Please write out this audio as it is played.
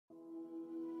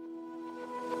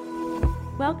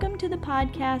Welcome to the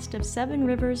podcast of Seven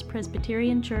Rivers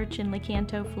Presbyterian Church in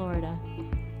Lecanto, Florida.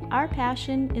 Our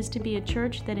passion is to be a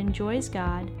church that enjoys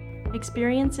God,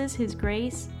 experiences His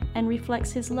grace, and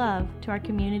reflects His love to our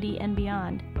community and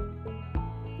beyond.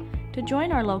 To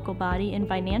join our local body in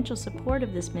financial support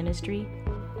of this ministry,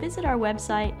 visit our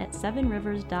website at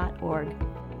sevenrivers.org.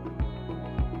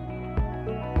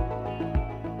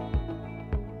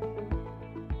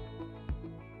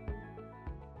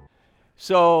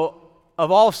 So, of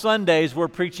all Sundays, we're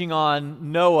preaching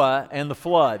on Noah and the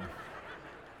flood,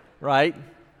 right?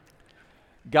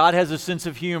 God has a sense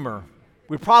of humor.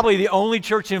 We're probably the only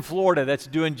church in Florida that's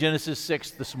doing Genesis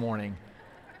 6 this morning.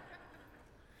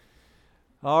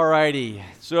 All righty.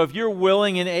 So if you're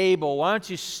willing and able, why don't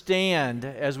you stand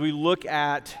as we look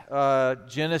at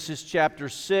Genesis chapter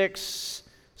 6,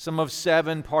 some of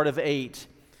 7, part of 8.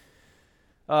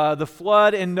 The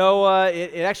flood and Noah,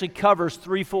 it actually covers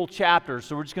 3 full chapters,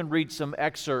 so we're just going to read some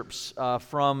excerpts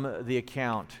from the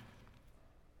account.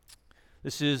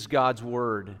 This is God's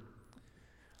Word.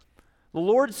 The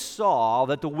Lord saw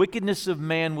that the wickedness of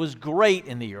man was great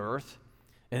in the earth,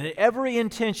 and that every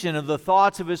intention of the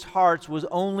thoughts of his hearts was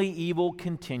only evil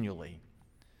continually.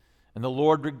 And the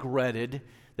Lord regretted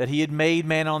that he had made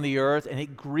man on the earth, and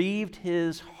it grieved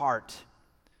his heart.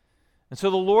 And so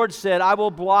the Lord said, I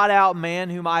will blot out man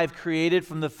whom I have created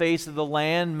from the face of the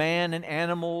land, man and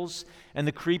animals, and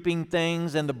the creeping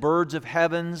things, and the birds of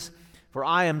heavens, for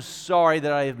I am sorry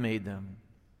that I have made them.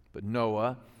 But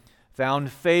Noah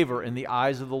found favor in the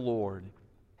eyes of the Lord.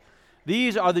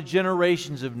 These are the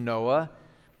generations of Noah.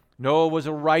 Noah was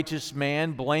a righteous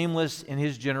man, blameless in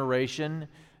his generation.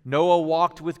 Noah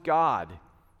walked with God.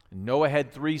 Noah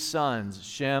had 3 sons,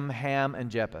 Shem, Ham,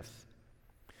 and Japheth.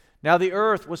 Now the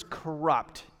earth was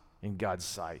corrupt in God's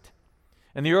sight,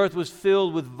 and the earth was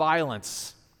filled with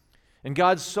violence. And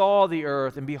God saw the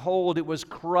earth, and behold, it was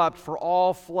corrupt, for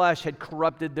all flesh had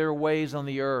corrupted their ways on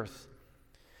the earth.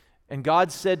 And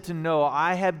God said to Noah,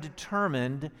 I have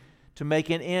determined to make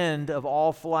an end of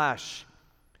all flesh,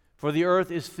 for the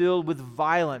earth is filled with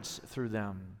violence through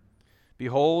them.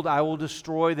 Behold, I will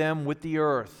destroy them with the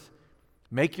earth.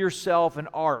 Make yourself an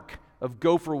ark of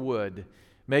gopher wood.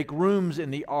 Make rooms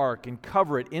in the ark and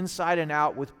cover it inside and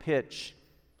out with pitch.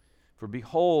 For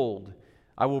behold,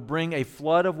 I will bring a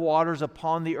flood of waters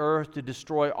upon the earth to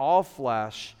destroy all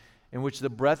flesh, in which the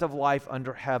breath of life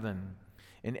under heaven,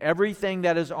 and everything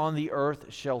that is on the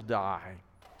earth shall die.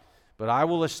 But I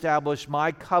will establish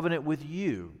my covenant with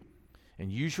you,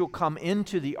 and you shall come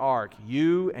into the ark,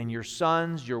 you and your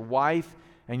sons, your wife,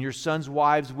 and your sons'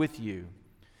 wives with you.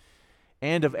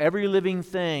 And of every living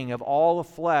thing of all the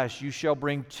flesh you shall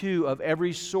bring 2 of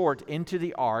every sort into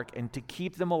the ark, and to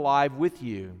keep them alive with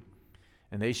you.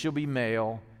 And they shall be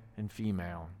male and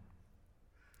female.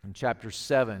 In chapter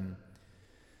 7,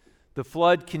 the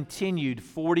flood continued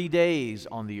 40 days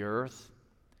on the earth.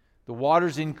 The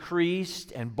waters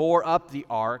increased and bore up the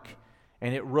ark,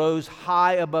 and it rose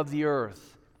high above the earth.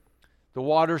 The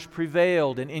waters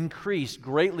prevailed and increased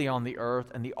greatly on the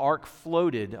earth, and the ark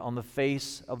floated on the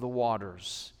face of the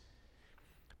waters.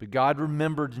 But God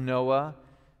remembered Noah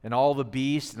and all the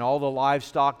beasts and all the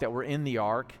livestock that were in the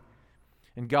ark.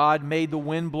 And God made the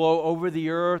wind blow over the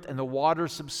earth, and the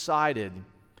waters subsided.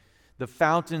 The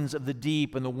fountains of the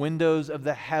deep and the windows of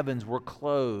the heavens were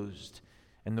closed,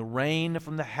 and the rain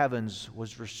from the heavens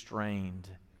was restrained.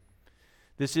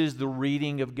 This is the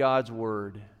reading of God's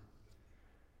Word.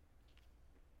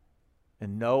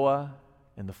 And Noah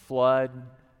and the flood,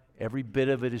 every bit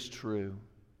of it is true.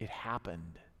 It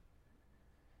happened.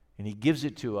 And He gives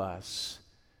it to us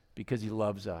because He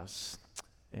loves us.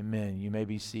 Amen. You may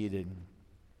be seated.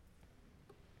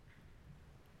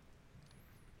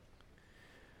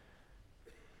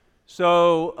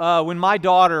 So when my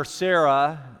daughter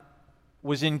Sarah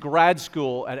was in grad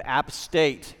school at App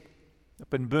State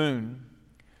up in Boone,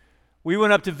 we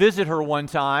went up to visit her one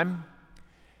time.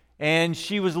 And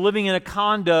she was living in a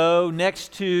condo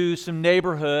next to some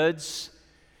neighborhoods.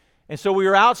 And so we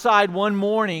were outside one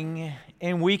morning,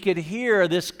 and we could hear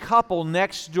this couple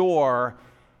next door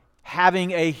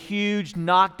having a huge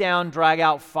knockdown,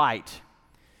 drag-out fight.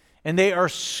 And they are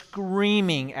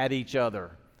screaming at each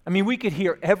other. I mean, we could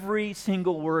hear every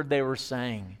single word they were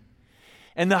saying.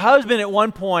 And the husband at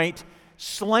one point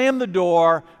slammed the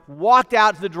door, walked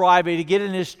out to the driveway to get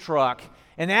in his truck.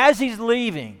 And as he's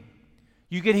leaving,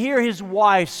 you could hear his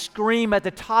wife scream at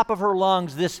the top of her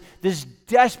lungs, this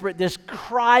desperate, this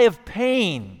cry of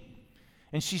pain.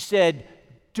 And she said,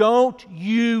 "Don't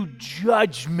you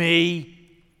judge me."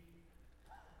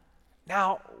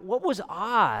 Now, what was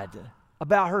odd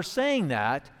about her saying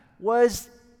that was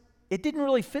it didn't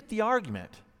really fit the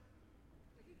argument.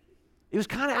 It was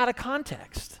kind of out of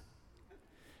context.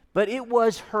 But it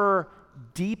was her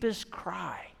deepest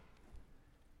cry.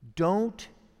 Don't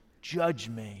judge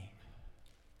me.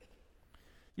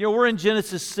 You know, we're in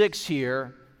Genesis 6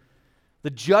 here, the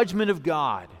judgment of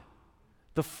God,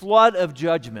 the flood of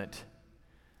judgment.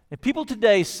 And people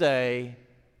today say,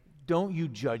 don't you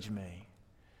judge me.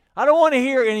 I don't want to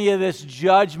hear any of this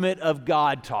judgment of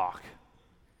God talk.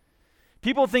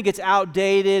 People think it's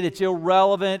outdated, it's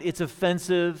irrelevant, it's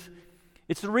offensive.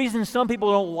 It's the reason some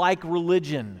people don't like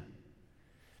religion,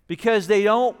 because they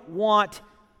don't want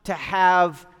to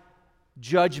have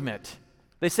judgment.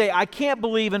 They say, I can't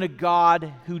believe in a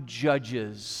God who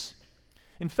judges.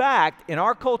 In fact, in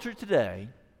our culture today,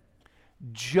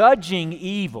 judging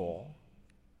evil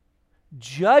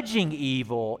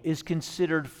is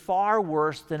considered far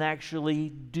worse than actually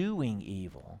doing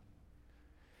evil.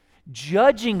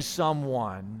 Judging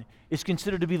someone is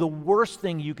considered to be the worst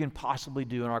thing you can possibly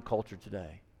do in our culture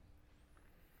today.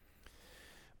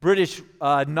 British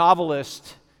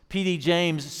novelist P.D.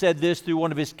 James said this through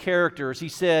one of his characters. He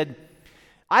said,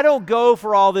 I don't go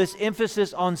for all this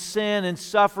emphasis on sin and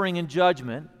suffering and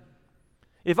judgment.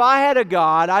 If I had a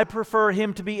God, I'd prefer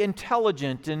him to be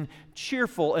intelligent and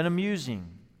cheerful and amusing.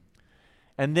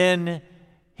 And then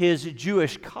his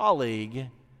Jewish colleague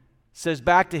says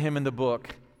back to him in the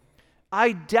book,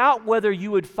 I doubt whether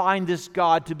you would find this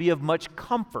God to be of much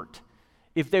comfort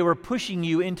if they were pushing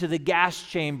you into the gas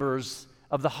chambers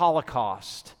of the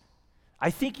Holocaust. I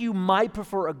think you might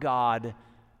prefer a God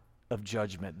of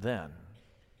judgment then.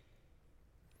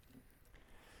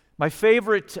 My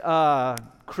favorite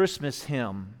Christmas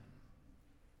hymn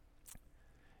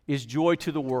is Joy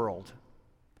to the World.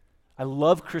 I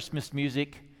love Christmas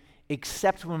music,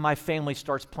 except when my family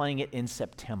starts playing it in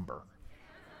September.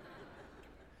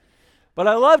 But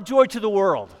I love Joy to the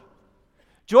World.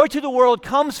 Joy to the World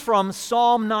comes from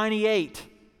Psalm 98.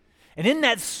 And in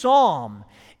that psalm,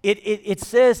 it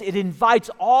says it invites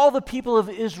all the people of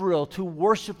Israel to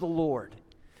worship the Lord.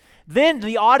 Then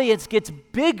the audience gets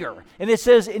bigger, and it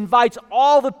says invites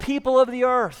all the people of the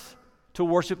earth to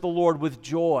worship the Lord with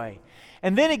joy.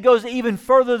 And then it goes even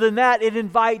further than that. It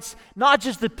invites not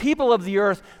just the people of the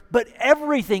earth, but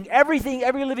every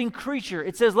living creature.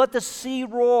 It says, let the sea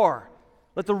roar.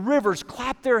 Let the rivers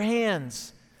clap their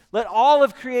hands. Let all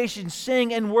of creation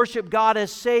sing and worship God as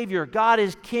Savior. God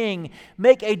is King.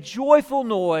 Make a joyful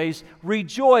noise.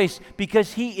 Rejoice,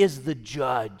 because He is the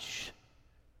judge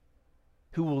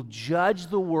who will judge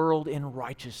the world in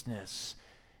righteousness.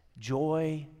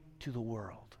 Joy to the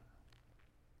world.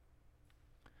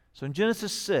 So in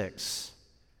Genesis 6,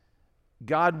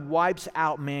 God wipes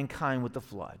out mankind with the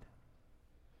flood.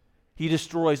 He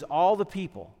destroys all the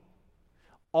people,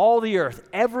 all the earth,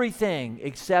 everything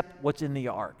except what's in the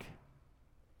ark.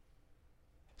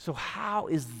 So how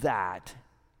is that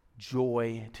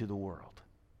joy to the world?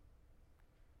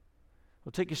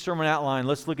 We'll take your sermon outline.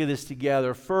 Let's look at this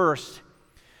together. First,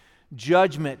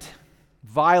 judgment,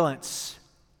 violence.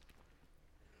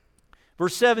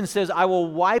 Verse 7 says, I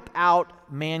will wipe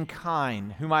out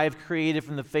mankind, whom I have created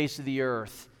from the face of the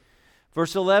earth.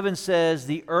 Verse 11 says,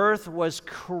 the earth was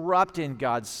corrupt in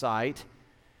God's sight,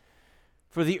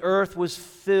 for the earth was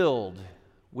filled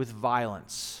with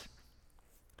violence.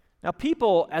 Now,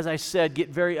 people, as I said, get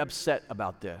very upset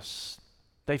about this.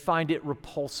 They find it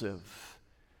repulsive.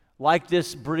 Like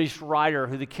this British writer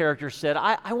who the character said,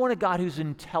 I want a God who's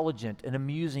intelligent and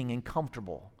amusing and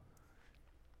comfortable.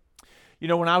 You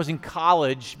know, when I was in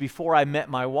college, before I met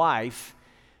my wife,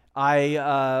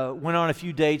 I went on a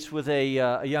few dates with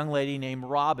a young lady named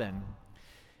Robin.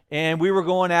 And we were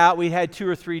going out. We had 2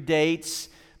 or 3 dates.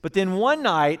 But then one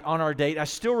night on our date, I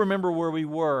still remember where we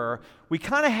were, we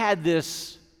kind of had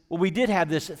this, we did have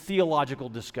this theological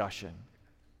discussion.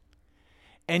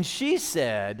 And she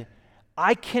said,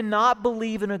 I cannot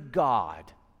believe in a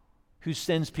God who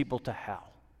sends people to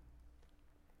hell.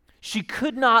 She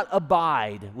could not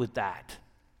abide with that.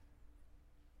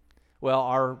 Well,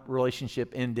 our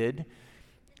relationship ended.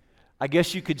 I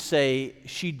guess you could say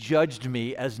she judged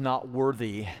me as not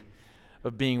worthy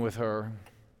of being with her.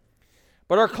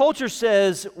 But our culture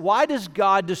says, why does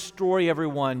God destroy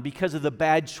everyone because of the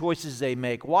bad choices they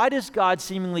make? Why does God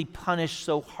seemingly punish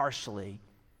so harshly?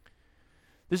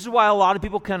 This is why a lot of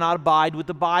people cannot abide with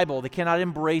the Bible. They cannot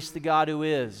embrace the God who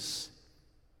is.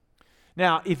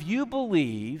 Now, if you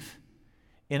believe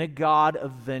in a God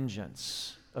of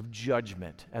vengeance, of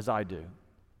judgment, as I do,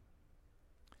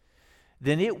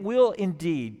 then it will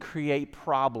indeed create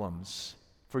problems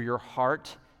for your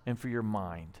heart and for your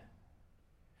mind.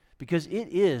 Because it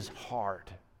is hard.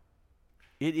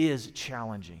 It is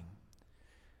challenging.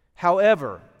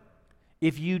 However,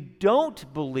 if you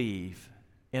don't believe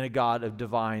in a God of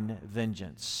divine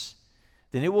vengeance,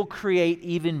 then it will create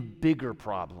even bigger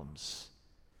problems,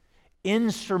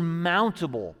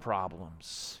 insurmountable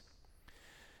problems.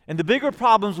 And the bigger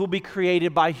problems will be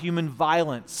created by human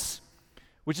violence,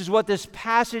 which is what this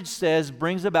passage says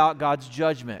brings about God's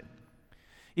judgment.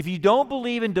 If you don't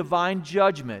believe in divine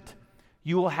judgment,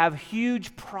 you will have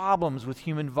huge problems with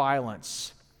human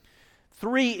violence.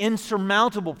 3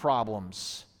 insurmountable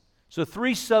problems. So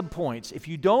 3 subpoints. If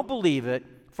you don't believe it,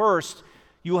 first,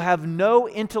 you will have no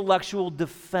intellectual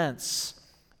defense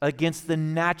against the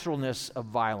naturalness of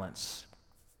violence.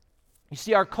 You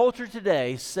see, our culture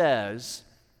today says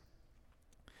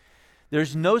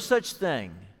there's no such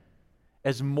thing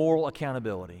as moral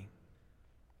accountability.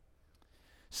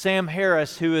 Sam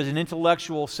Harris, who is an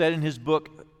intellectual, said in his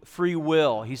book, Free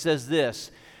Will, he says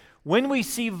this: when we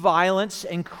see violence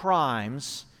and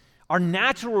crimes, our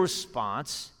natural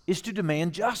response is to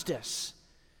demand justice.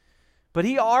 But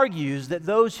he argues that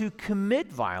those who commit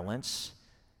violence,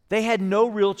 they had no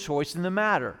real choice in the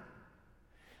matter.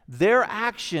 Their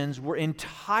actions were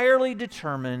entirely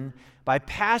determined by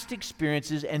past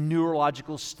experiences and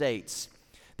neurological states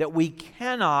that we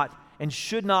cannot and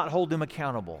should not hold them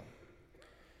accountable.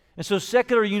 And so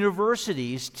secular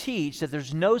universities teach that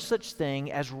there's no such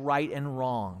thing as right and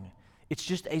wrong. It's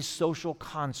just a social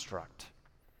construct.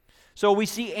 So we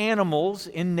see animals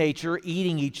in nature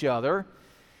eating each other,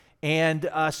 and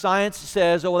science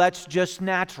says, oh, that's just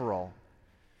natural.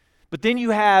 But then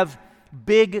you have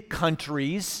big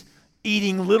countries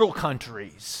eating little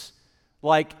countries,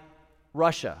 like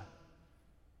Russia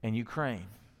and Ukraine.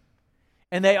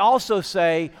 And they also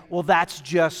say, well, that's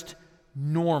just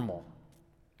normal.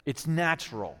 It's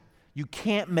natural. You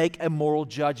can't make a moral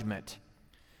judgment.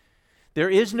 There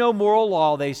is no moral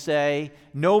law, they say,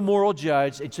 no moral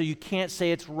judge, and so you can't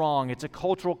say it's wrong. It's a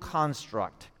cultural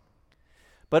construct.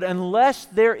 But unless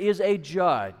there is a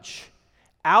judge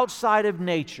outside of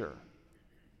nature,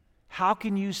 how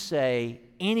can you say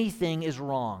anything is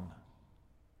wrong?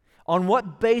 On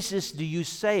what basis do you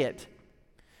say it?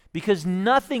 Because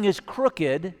nothing is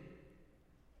crooked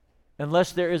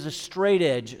unless there is a straight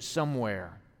edge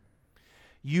somewhere.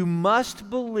 You must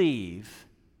believe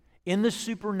in the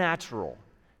supernatural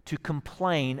to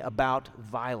complain about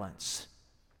violence.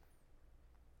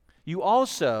 You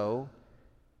also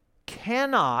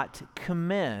cannot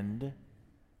commend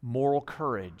moral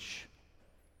courage.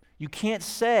 You can't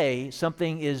say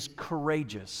something is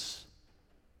courageous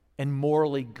and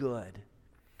morally good.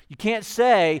 You can't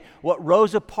say what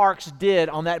Rosa Parks did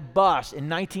on that bus in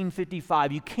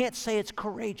 1955. You can't say it's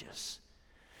courageous.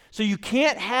 So you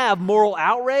can't have moral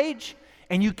outrage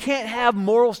and you can't have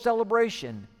moral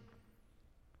celebration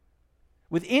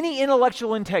with any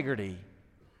intellectual integrity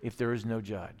if there is no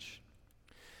judge.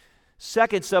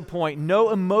 Second subpoint, no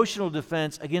emotional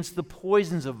defense against the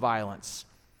poisons of violence.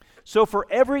 So for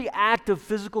every act of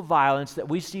physical violence that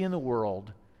we see in the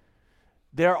world,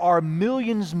 there are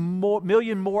million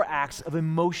more acts of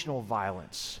emotional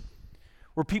violence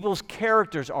where people's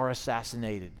characters are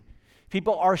assassinated.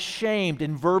 People are shamed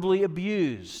and verbally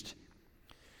abused.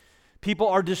 People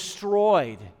are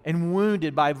destroyed and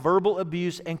wounded by verbal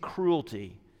abuse and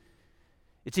cruelty.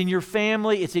 It's in your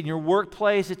family, it's in your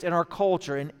workplace, it's in our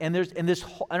culture, and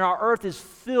our earth is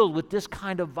filled with this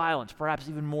kind of violence, perhaps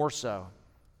even more so.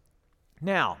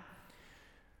 Now,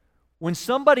 when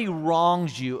somebody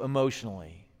wrongs you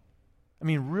emotionally,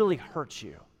 really hurts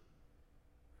you,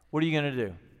 what are you going to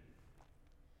do?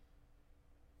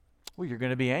 Well, you're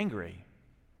going to be angry,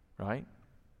 right?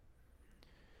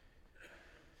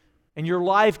 And your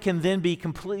life can then be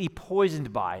completely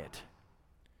poisoned by it.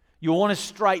 You'll want to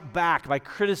strike back by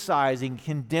criticizing,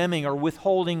 condemning, or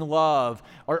withholding love,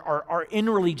 or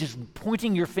inwardly just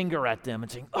pointing your finger at them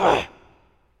and saying, ugh.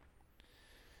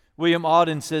 William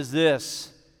Auden says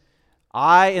this: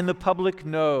 I and the public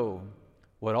know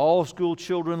what all school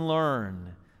children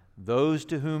learn. Those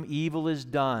to whom evil is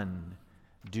done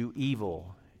do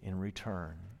evil in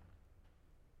return.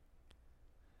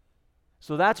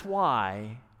 So that's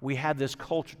why we have this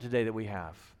culture today that we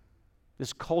have,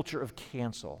 this culture of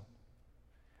cancel,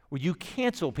 where you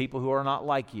cancel people who are not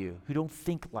like you, who don't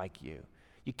think like you.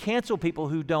 You cancel people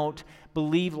who don't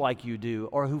believe like you do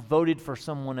or who voted for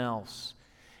someone else.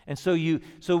 And so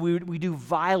we do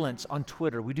violence on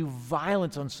Twitter. We do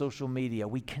violence on social media.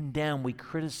 We condemn, we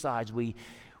criticize, we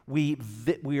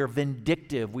are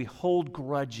vindictive, we hold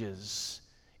grudges.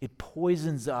 It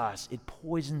poisons us. It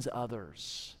poisons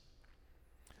others.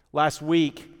 Last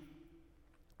week,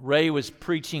 Ray was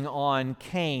preaching on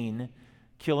Cain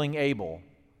killing Abel.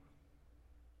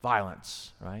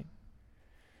 Violence, right?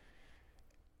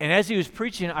 And as he was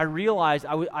preaching, I realized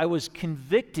I was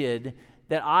convicted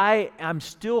that I'm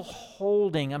still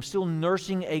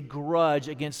nursing a grudge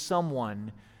against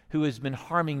someone who has been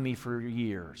harming me for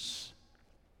years.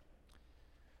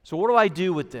 So what do I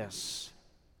do with this?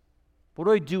 What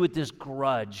do I do with this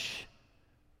grudge?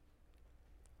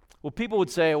 Well, people would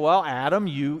say, well, Adam,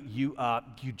 you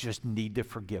just need to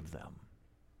forgive them.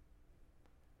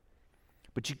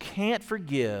 But you can't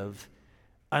forgive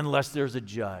unless there's a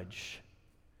judge.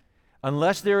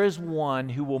 Unless there is one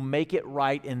who will make it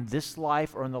right in this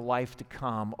life or in the life to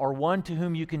come, or one to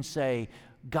whom you can say,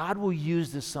 God will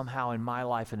use this somehow in my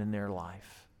life and in their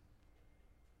life.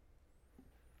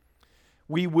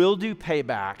 We will do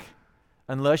payback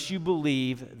unless you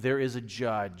believe there is a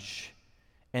judge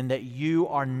and that you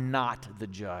are not the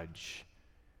judge,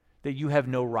 that you have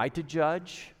no right to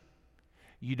judge,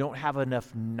 you don't have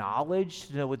enough knowledge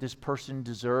to know what this person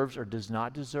deserves or does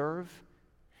not deserve,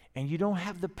 and you don't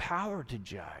have the power to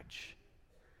judge.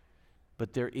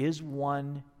 But there is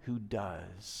one who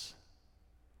does.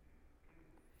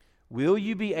 Will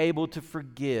you be able to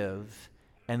forgive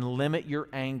and limit your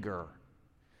anger?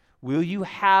 Will you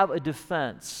have a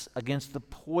defense against the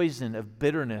poison of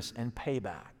bitterness and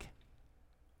payback?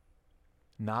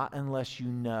 Not unless you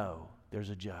know there's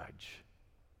a judge.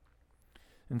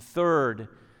 And third,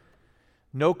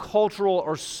 no cultural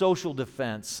or social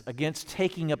defense against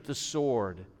taking up the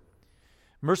sword.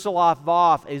 Miroslav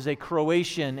Volf is a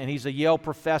Croatian and he's a Yale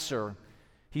professor.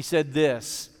 He said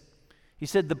this. He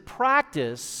said, the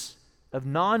practice of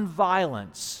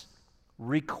nonviolence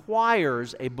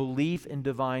requires a belief in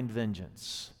divine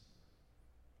vengeance.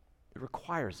 It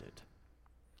requires it.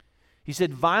 He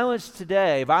said, violence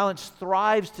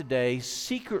thrives today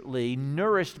secretly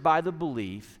nourished by the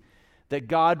belief that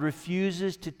God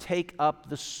refuses to take up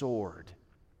the sword.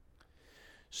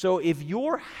 So if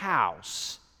your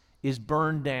house is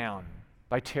burned down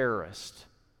by terrorists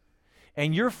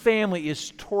and your family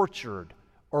is tortured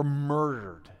or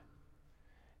murdered,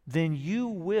 then you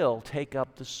will take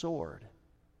up the sword.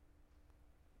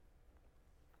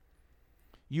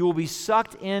 You will be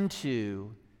sucked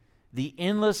into the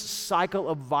endless cycle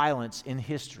of violence in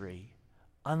history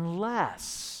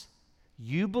unless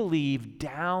you believe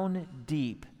down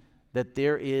deep that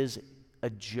there is a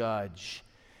judge.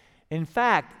 In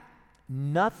fact,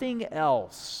 nothing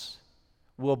else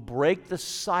will break the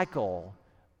cycle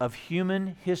of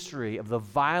human history, of the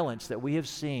violence that we have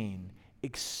seen,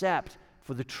 except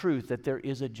for the truth that there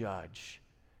is a judge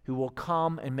who will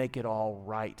come and make it all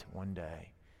right one day.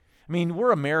 I mean,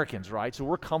 we're Americans, right? So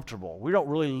we're comfortable. We don't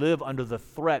really live under the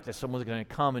threat that someone's going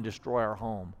to come and destroy our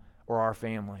home or our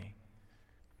family.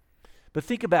 But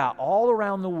think about all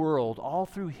around the world, all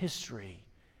through history,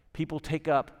 people take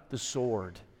up the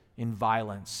sword in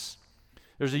violence.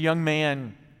 There's a young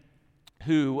man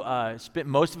who spent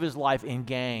most of his life in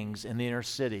gangs in the inner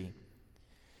city.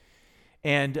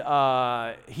 And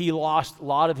he lost a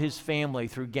lot of his family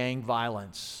through gang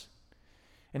violence.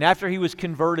 And after he was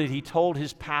converted, he told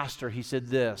his pastor, he said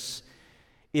this,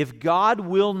 if God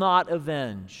will not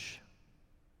avenge,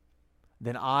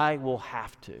 then I will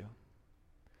have to.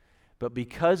 But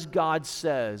because God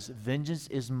says, vengeance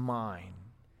is mine,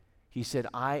 he said,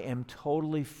 I am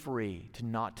totally free to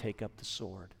not take up the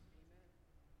sword.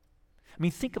 I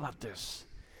mean, think about this.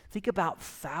 Think about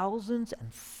thousands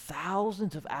and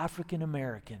thousands of African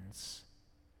Americans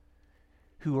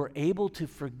who are able to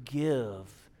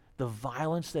forgive the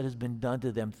violence that has been done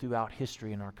to them throughout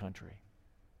history in our country.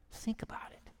 Think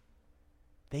about it.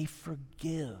 They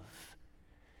forgive.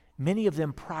 Many of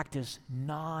them practice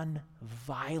non-violence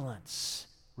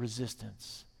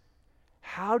resistance.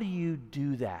 How do you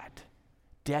do that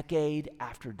decade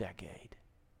after decade?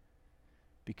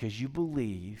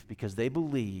 Because they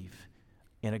believe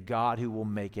in a God who will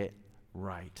make it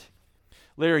right.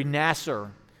 Larry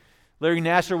Nassar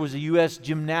was a U.S.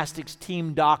 gymnastics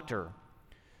team doctor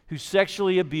who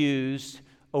sexually abused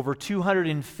over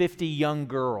 250 young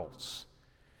girls.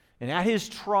 And at his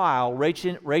trial,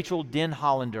 Rachel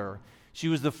Denhollander, she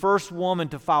was the first woman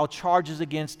to file charges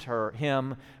against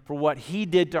him for what he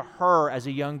did to her as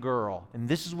a young girl. And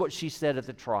this is what she said at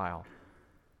the trial,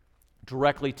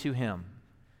 directly to him.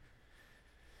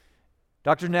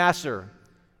 Dr. Nassar,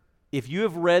 if you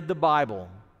have read the Bible,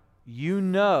 you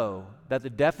know that the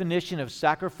definition of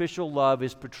sacrificial love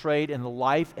is portrayed in the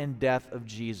life and death of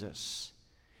Jesus.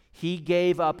 He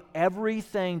gave up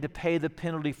everything to pay the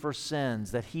penalty for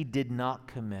sins that he did not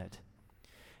commit.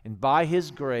 And by his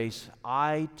grace,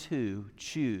 I too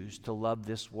choose to love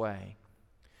this way.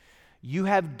 You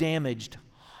have damaged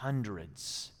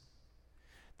hundreds.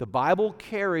 The Bible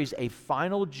carries a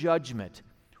final judgment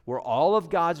where all of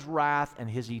God's wrath and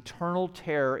his eternal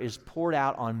terror is poured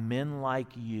out on men like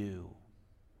you.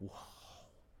 Whoa.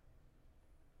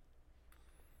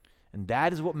 And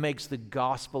that is what makes the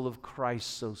gospel of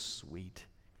Christ so sweet,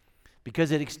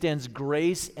 because it extends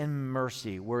grace and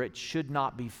mercy where it should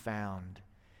not be found,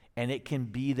 and it can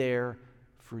be there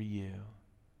for you.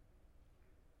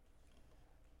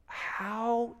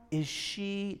 How is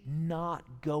she not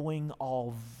going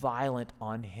all violent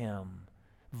on him,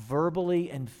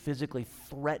 verbally and physically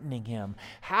threatening him?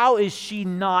 How is she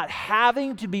not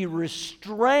having to be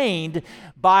restrained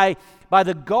by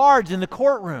the guards in the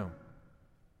courtroom?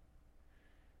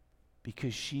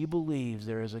 Because she believes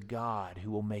there is a God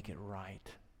who will make it right.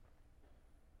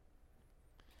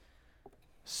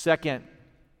 Second,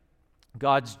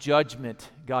 God's judgment,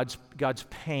 God's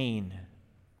pain.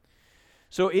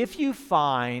 So if you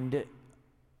find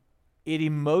it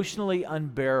emotionally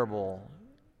unbearable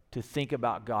to think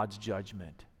about God's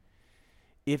judgment,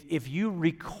 if you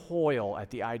recoil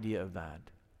at the idea of that,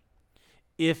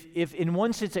 if in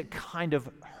one sense it kind of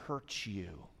hurts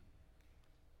you,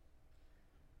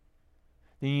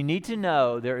 then you need to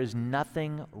know there is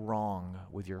nothing wrong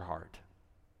with your heart.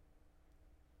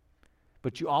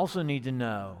 But you also need to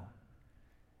know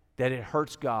that it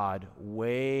hurts God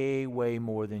way, way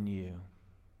more than you.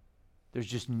 There's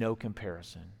just no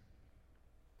comparison.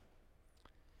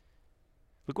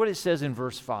 Look what it says in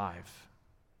verse 5.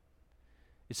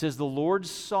 It says, "The Lord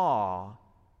saw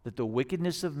that the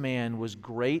wickedness of man was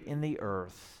great in the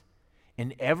earth,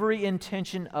 and every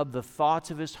intention of the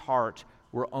thoughts of his heart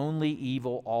were only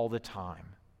evil all the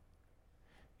time."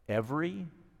 Every,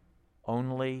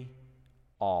 only,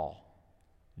 all.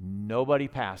 Nobody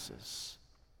passes.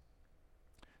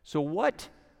 So what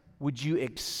would you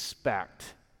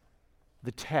expect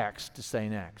the text to say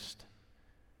next?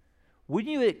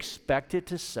 Wouldn't you expect it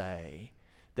to say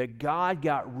that God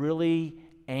got really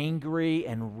angry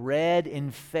and red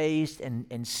in face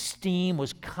and steam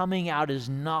was coming out his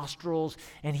nostrils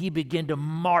and he began to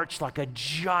march like a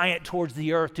giant towards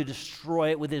the earth to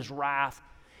destroy it with his wrath?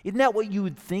 Isn't that what you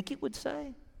would think it would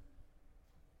say?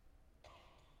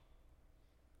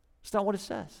 It's not what it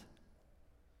says.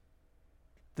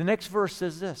 The next verse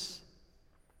says this.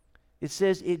 It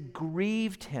says, it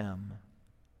grieved him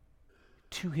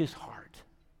to his heart.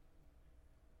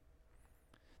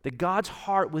 That God's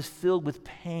heart was filled with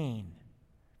pain.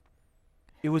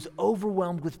 It was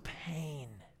overwhelmed with pain.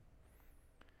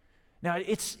 Now,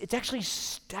 it's actually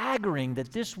staggering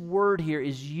that this word here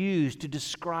is used to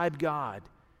describe God.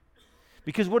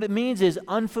 Because what it means is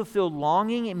unfulfilled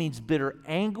longing, it means bitter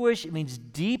anguish, it means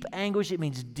deep anguish, it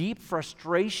means deep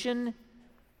frustration.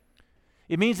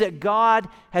 It means that God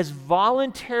has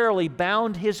voluntarily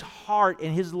bound his heart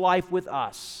and his life with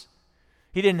us.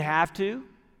 He didn't have to.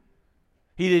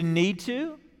 He didn't need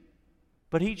to,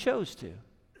 but he chose to.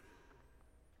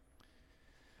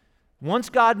 Once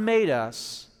God made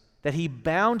us, that he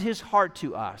bound his heart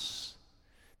to us,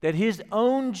 that his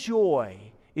own joy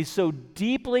is so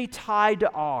deeply tied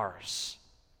to ours,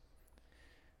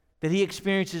 that he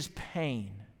experiences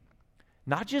pain,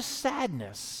 not just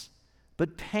sadness,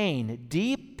 but pain,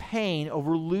 deep pain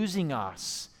over losing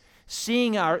us,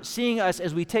 seeing us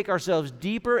as we take ourselves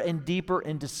deeper and deeper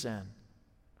into sin.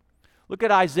 Look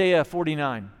at Isaiah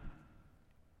 49.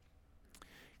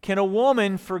 Can a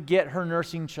woman forget her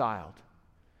nursing child,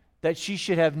 that she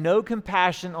should have no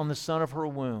compassion on the son of her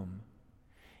womb?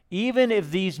 Even if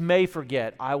these may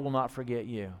forget, I will not forget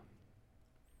you.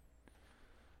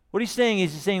 What he's saying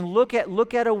is, look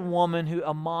at a woman,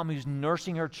 a mom who's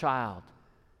nursing her child.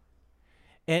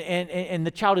 And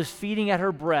the child is feeding at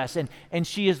her breast, and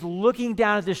she is looking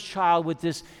down at this child with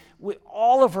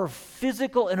all of her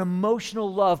physical and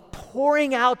emotional love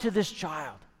pouring out to this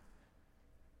child.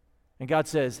 And God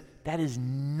says, that is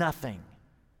nothing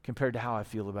compared to how I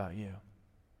feel about you.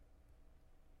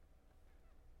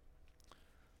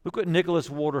 Look what Nicholas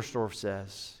Wolterstorff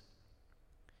says.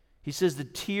 He says, the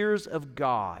tears of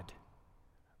God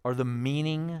are the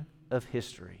meaning of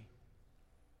history.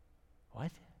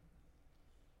 What?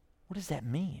 What does that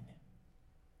mean?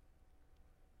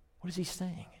 What is he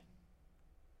saying?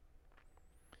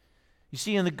 You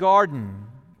see, in the garden,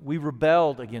 we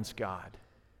rebelled against God.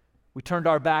 We turned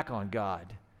our back on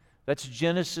God. That's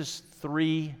Genesis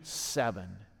 3:7.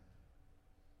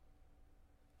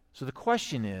 So the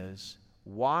question is,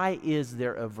 why is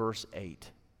there a verse 8?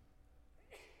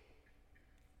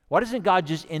 Why doesn't God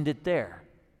just end it there?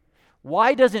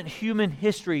 Why doesn't human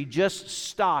history just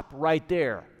stop right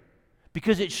there?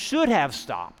 Because it should have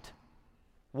stopped.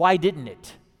 Why didn't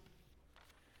it?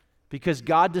 Because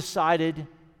God decided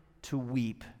to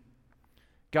weep.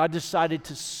 God decided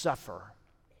to suffer.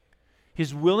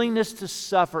 His willingness to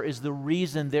suffer is the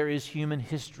reason there is human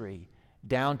history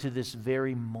down to this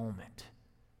very moment.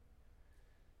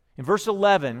 In verse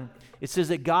 11, it says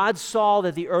that God saw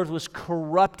that the earth was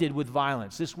corrupted with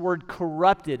violence. This word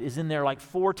corrupted is in there like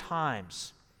 4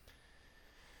 times.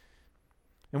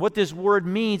 And what this word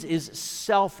means is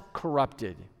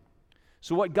self-corrupted.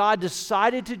 So what God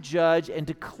decided to judge and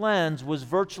to cleanse was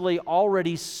virtually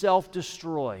already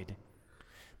self-destroyed.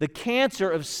 The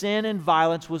cancer of sin and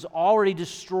violence was already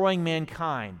destroying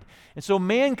mankind. And so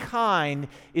mankind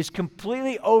is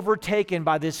completely overtaken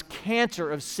by this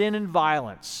cancer of sin and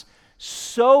violence.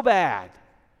 So bad,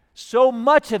 so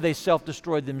much have they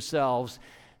self-destroyed themselves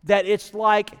that it's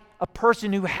like a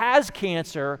person who has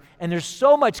cancer, and there's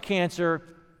so much cancer,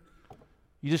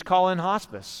 you just call in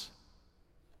hospice.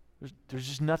 There's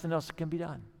just nothing else that can be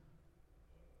done.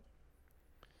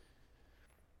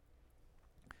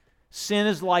 Sin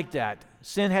is like that.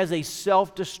 Sin has a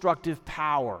self-destructive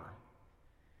power.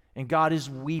 And God is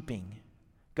weeping.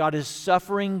 God is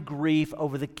suffering grief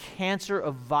over the cancer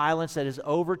of violence that has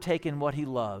overtaken what He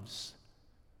loves.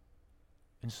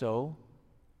 And so,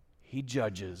 He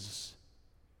judges.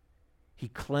 He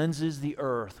cleanses the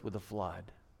earth with a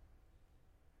flood.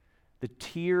 The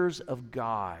tears of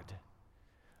God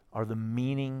are the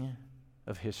meaning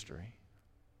of history.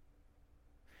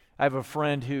 I have a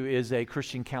friend who is a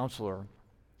Christian counselor.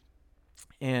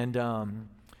 And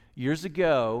years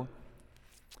ago,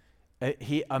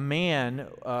 a man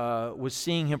was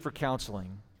seeing him for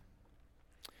counseling.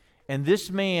 And this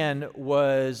man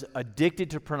was addicted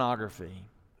to pornography.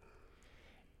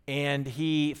 And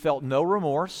he felt no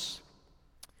remorse.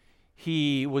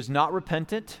 He was not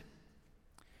repentant.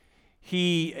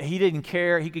 He didn't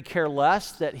care. He could care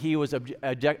less that he was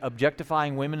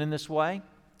objectifying women in this way.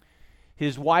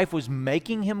 His wife was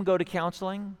making him go to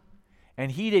counseling.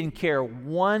 And he didn't care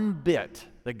one bit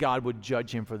that God would judge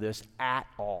him for this at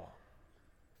all.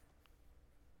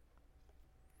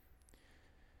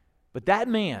 But that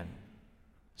man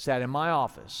sat in my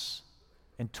office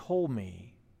and told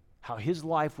me how his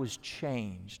life was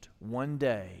changed one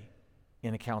day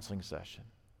in a counseling session.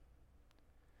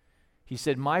 He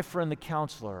said, my friend the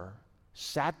counselor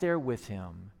sat there with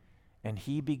him and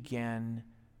he began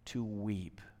to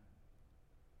weep.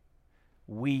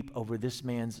 Weep over this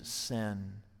man's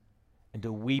sin and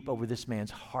to weep over this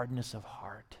man's hardness of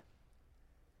heart.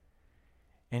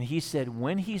 And he said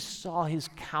when he saw his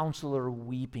counselor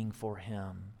weeping for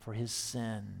him, for his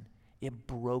sin, it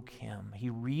broke him. He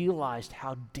realized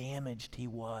how damaged he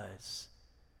was,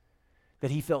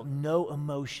 that he felt no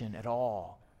emotion at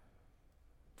all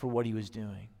for what he was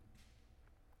doing.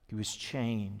 He was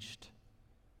changed.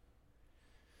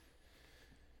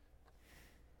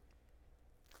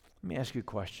 Let me ask you a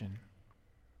question.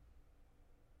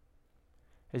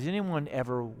 Has anyone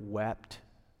ever wept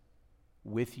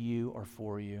with you or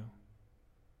for you?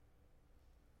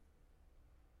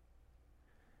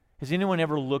 Has anyone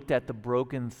ever looked at the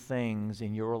broken things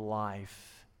in your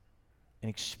life and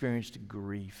experienced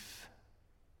grief?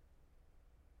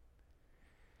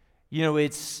 You know,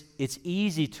 it's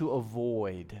easy to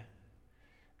avoid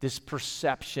this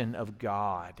perception of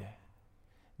God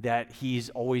that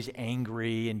He's always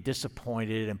angry and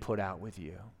disappointed and put out with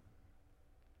you.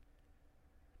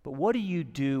 But what do you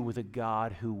do with a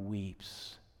God who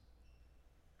weeps?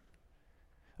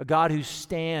 A God who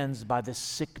stands by the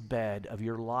sickbed of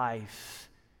your life,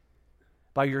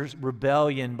 by your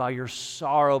rebellion, by your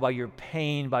sorrow, by your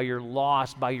pain, by your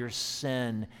loss, by your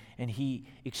sin, and He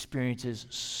experiences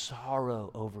sorrow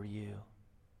over you.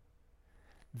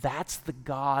 That's the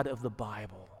God of the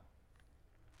Bible.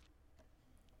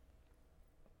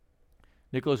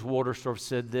 Nicholas Walderstorff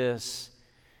said this.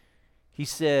 He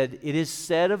said, "It is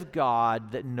said of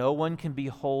God that no one can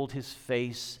behold His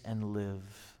face and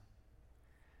live."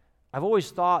 I've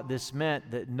always thought this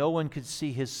meant that no one could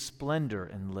see His splendor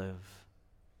and live.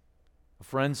 A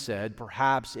friend said,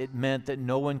 perhaps it meant that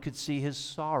no one could see His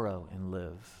sorrow and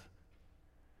live.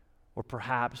 Or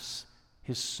perhaps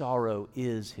His sorrow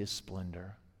is His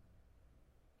splendor.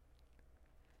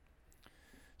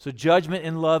 So judgment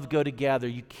and love go together.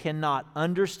 You cannot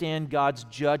understand God's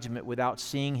judgment without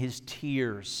seeing His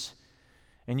tears.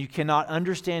 And you cannot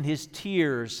understand His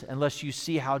tears unless you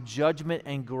see how judgment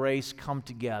and grace come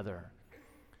together.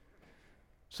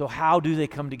 So how do they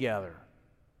come together?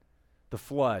 The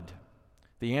flood.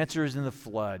 The answer is in the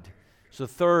flood. So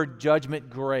third,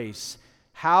 judgment, grace.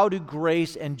 How do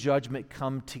grace and judgment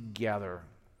come together?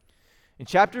 In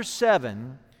chapter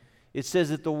 7, it says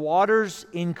that the waters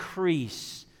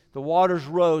increase. the waters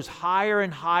rose higher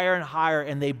and higher and higher,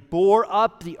 and they bore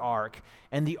up the ark,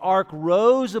 and the ark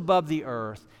rose above the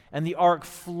earth, and the ark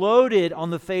floated on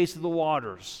the face of the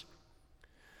waters.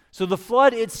 So the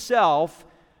flood itself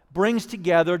brings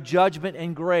together judgment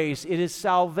and grace. It is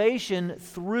salvation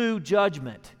through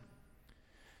judgment.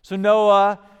 So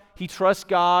Noah, he trusts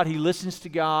God, he listens to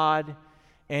God,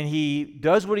 and he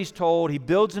does what he's told. He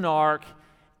builds an ark,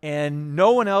 and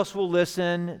no one else will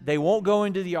listen. They won't go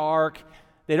into the ark.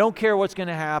 They don't care what's going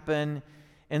to happen.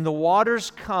 And the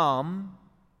waters come,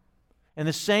 and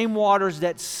the same waters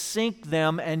that sink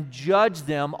them and judge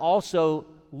them also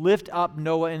lift up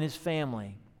Noah and his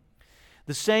family.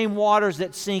 The same waters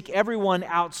that sink everyone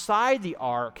outside the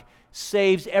ark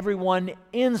saves everyone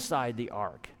inside the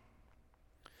ark.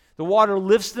 The water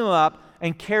lifts them up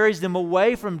and carries them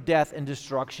away from death and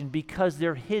destruction because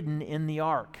they're hidden in the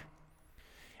ark.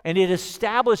 And it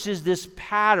establishes this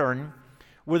pattern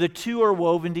where the two are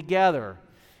woven together.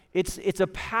 It's a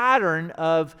pattern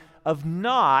of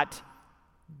not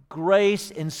grace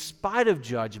in spite of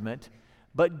judgment,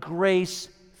 but grace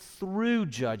through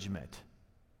judgment.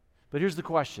 But here's the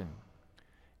question.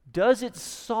 Does it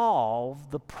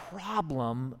solve the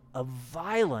problem of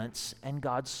violence and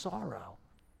God's sorrow?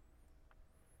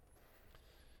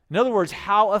 In other words,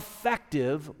 how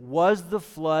effective was the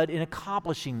flood in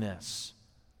accomplishing this?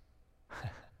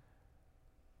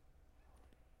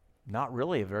 Not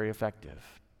really very effective.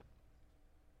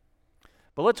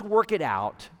 But let's work it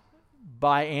out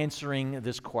by answering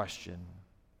this question.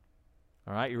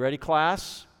 All right, you ready,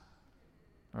 class?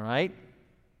 All right.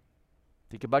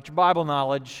 Think about your Bible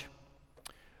knowledge.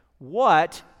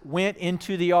 What went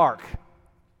into the ark?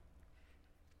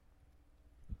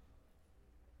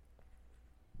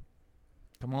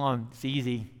 Come on, it's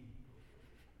easy.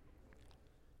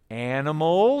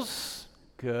 Animals.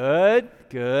 Good,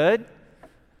 good.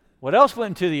 What else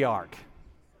went into the ark?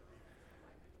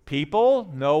 People,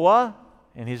 Noah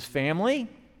and his family.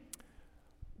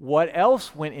 What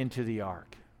else went into the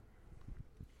ark?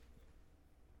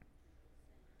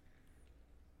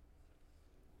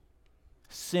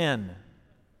 Sin.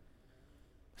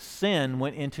 Sin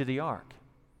went into the ark.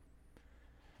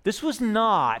 This was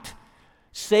not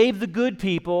save the good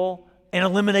people and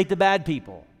eliminate the bad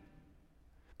people.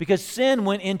 Because sin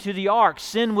went into the ark.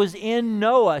 Sin was in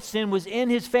Noah. Sin was in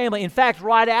his family. In fact,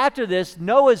 right after this,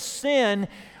 Noah's sin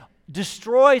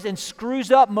destroys and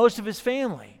screws up most of his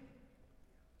family.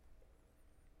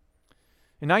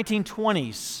 In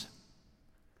 1920s,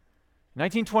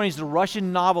 the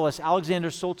Russian novelist Alexander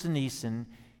Solzhenitsyn,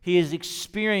 he is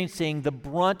experiencing the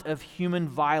brunt of human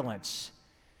violence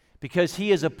because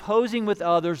he is opposing with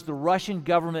others the Russian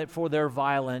government for their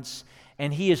violence,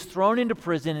 and he is thrown into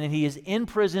prison, and he is in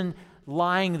prison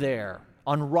lying there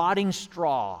on rotting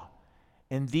straw.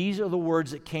 And these are the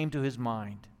words that came to his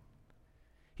mind.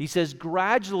 He says,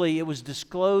 "Gradually it was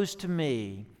disclosed to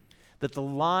me that the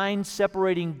line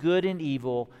separating good and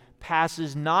evil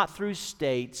passes not through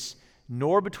states,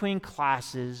 nor between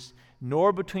classes,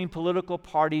 nor between political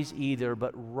parties either,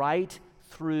 but right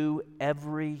through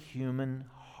every human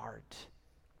heart.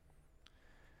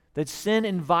 That sin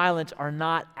and violence are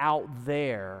not out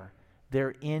there,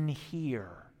 they're in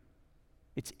here.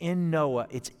 It's in Noah,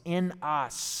 it's in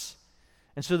us.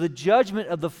 And so the judgment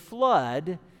of the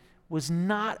flood was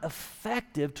not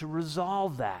effective to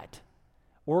resolve that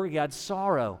or God's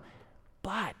sorrow,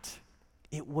 but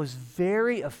it was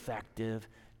very effective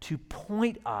to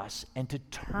point us and to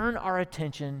turn our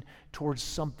attention towards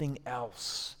something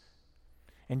else.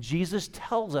 And Jesus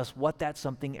tells us what that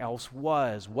something else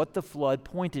was, what the flood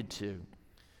pointed to.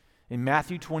 In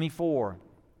Matthew 24,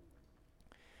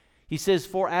 he says,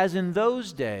 "For as in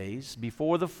those days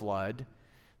before the flood,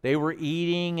 they were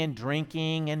eating and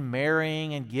drinking and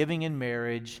marrying and giving in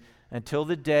marriage until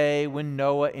the day when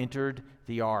Noah entered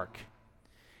the ark.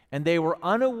 And they were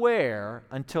unaware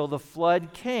until the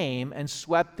flood came and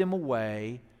swept them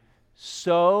away.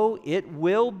 So it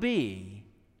will be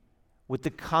with the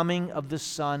coming of the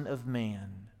Son of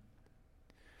Man."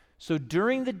 So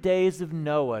during the days of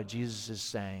Noah, Jesus is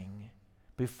saying,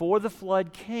 before the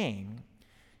flood came,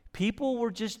 people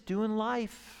were just doing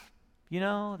life. You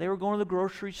know, they were going to the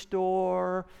grocery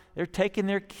store. They're taking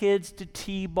their kids to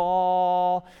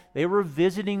t-ball. They were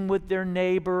visiting with their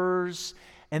neighbors.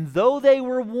 And though they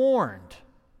were warned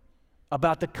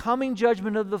about the coming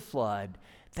judgment of the flood,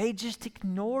 they just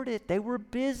ignored it. They were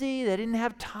busy. They didn't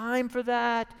have time for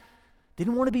that. They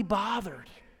didn't want to be bothered.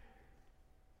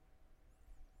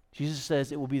 Jesus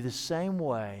says it will be the same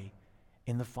way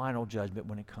in the final judgment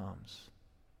when it comes.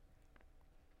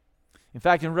 In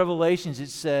fact, in Revelations it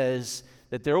says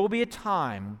that there will be a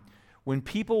time when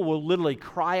people will literally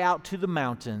cry out to the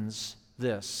mountains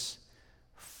this,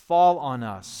 fall on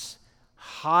us,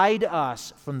 hide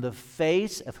us from the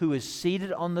face of who is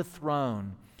seated on the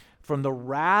throne, from the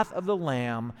wrath of the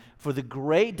Lamb, for the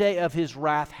great day of his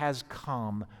wrath has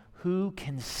come. Who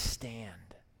can stand?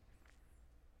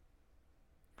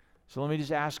 So let me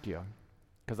just ask you,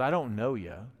 because I don't know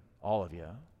you, all of you.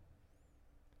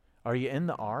 Are you in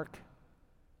the ark?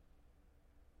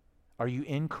 Are you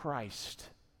in Christ?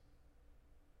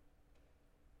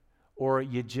 Or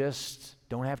you just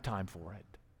don't have time for it?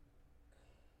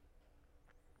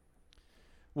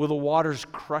 Will the waters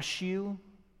crush you?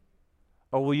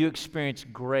 Or will you experience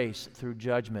grace through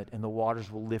judgment and the waters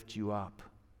will lift you up?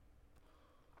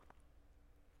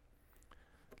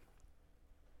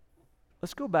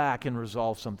 Let's go back and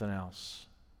resolve something else.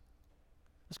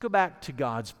 Let's go back to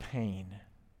God's pain.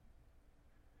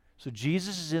 So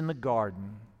Jesus is in the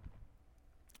garden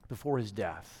before his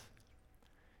death,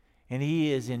 and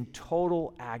he is in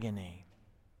total agony,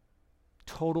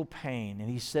 total pain, and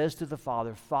he says to the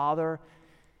Father, Father,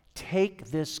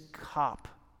 take this cup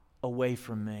away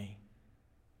from me,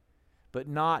 but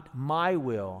not my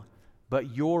will,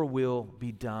 but your will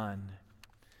be done.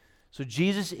 So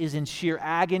Jesus is in sheer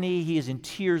agony. He is in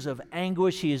tears of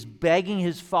anguish. He is begging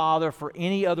his Father for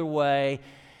any other way.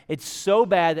 It's so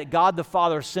bad that God the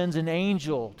Father sends an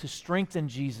angel to strengthen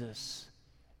Jesus,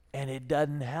 and it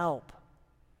doesn't help.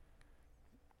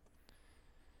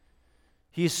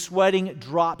 He is sweating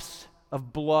drops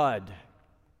of blood.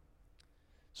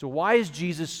 So why is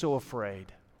Jesus so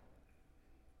afraid?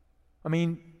 I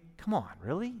mean, come on,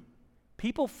 really?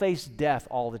 People face death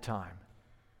all the time.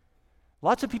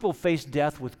 Lots of people face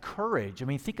death with courage. I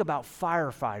mean, think about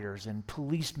firefighters and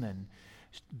policemen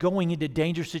going into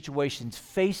dangerous situations,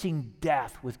 facing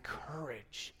death with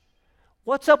courage.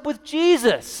 What's up with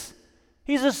Jesus?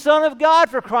 He's the Son of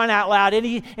God, for crying out loud, and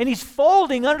he's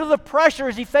folding under the pressure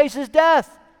as he faces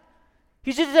death.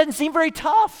 He just doesn't seem very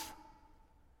tough.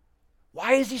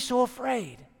 Why is he so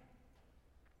afraid?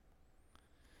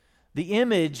 The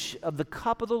image of the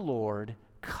cup of the Lord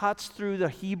cuts through the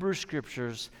Hebrew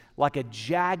Scriptures like a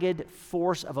jagged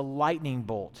force of a lightning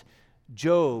bolt.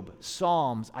 Job,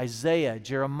 Psalms, Isaiah,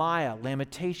 Jeremiah,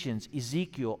 Lamentations,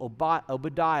 Ezekiel,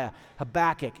 Obadiah,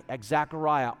 Habakkuk,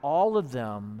 Zechariah, all of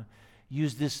them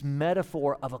use this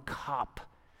metaphor of a cup,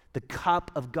 the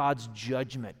cup of God's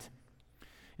judgment.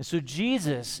 And so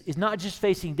Jesus is not just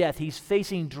facing death, he's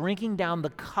facing drinking down the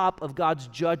cup of God's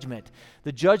judgment,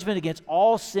 the judgment against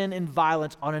all sin and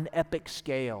violence on an epic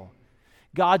scale.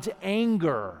 God's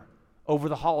anger over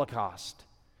the Holocaust,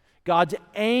 God's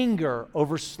anger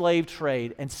over slave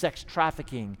trade and sex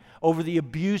trafficking, over the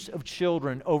abuse of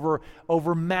children, over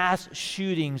mass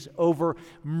shootings, over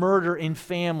murder in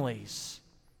families.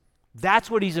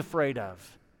 That's what he's afraid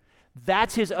of.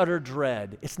 That's his utter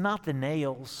dread. It's not the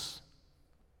nails.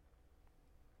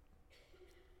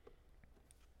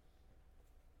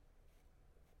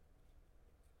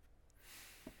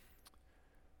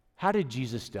 How did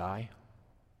Jesus die?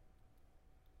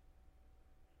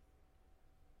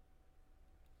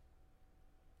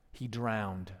 He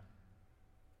drowned.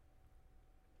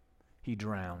 He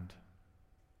drowned.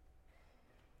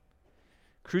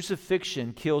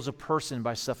 Crucifixion kills a person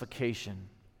by suffocation,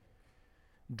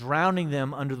 drowning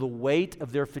them under the weight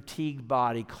of their fatigued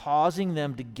body, causing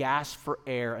them to gasp for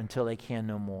air until they can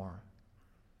no more.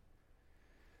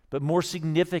 But more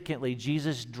significantly,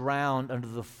 Jesus drowned under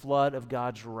the flood of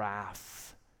God's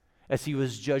wrath as he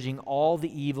was judging all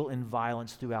the evil and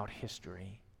violence throughout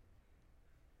history.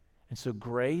 And so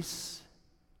grace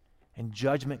and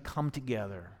judgment come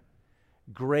together.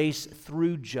 Grace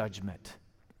through judgment.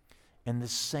 And the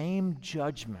same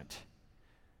judgment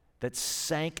that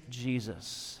sank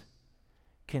Jesus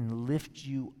can lift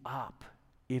you up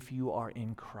if you are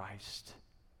in Christ.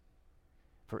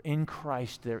 For in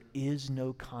Christ there is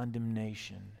no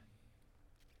condemnation.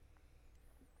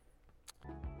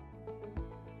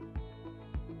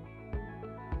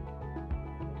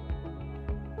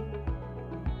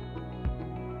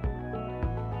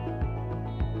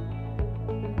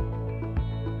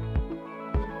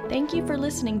 Thank you for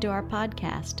listening to our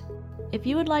podcast. If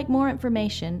you would like more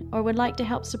information or would like to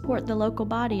help support the local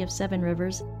body of Seven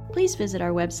Rivers, please visit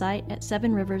our website at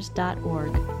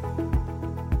sevenrivers.org.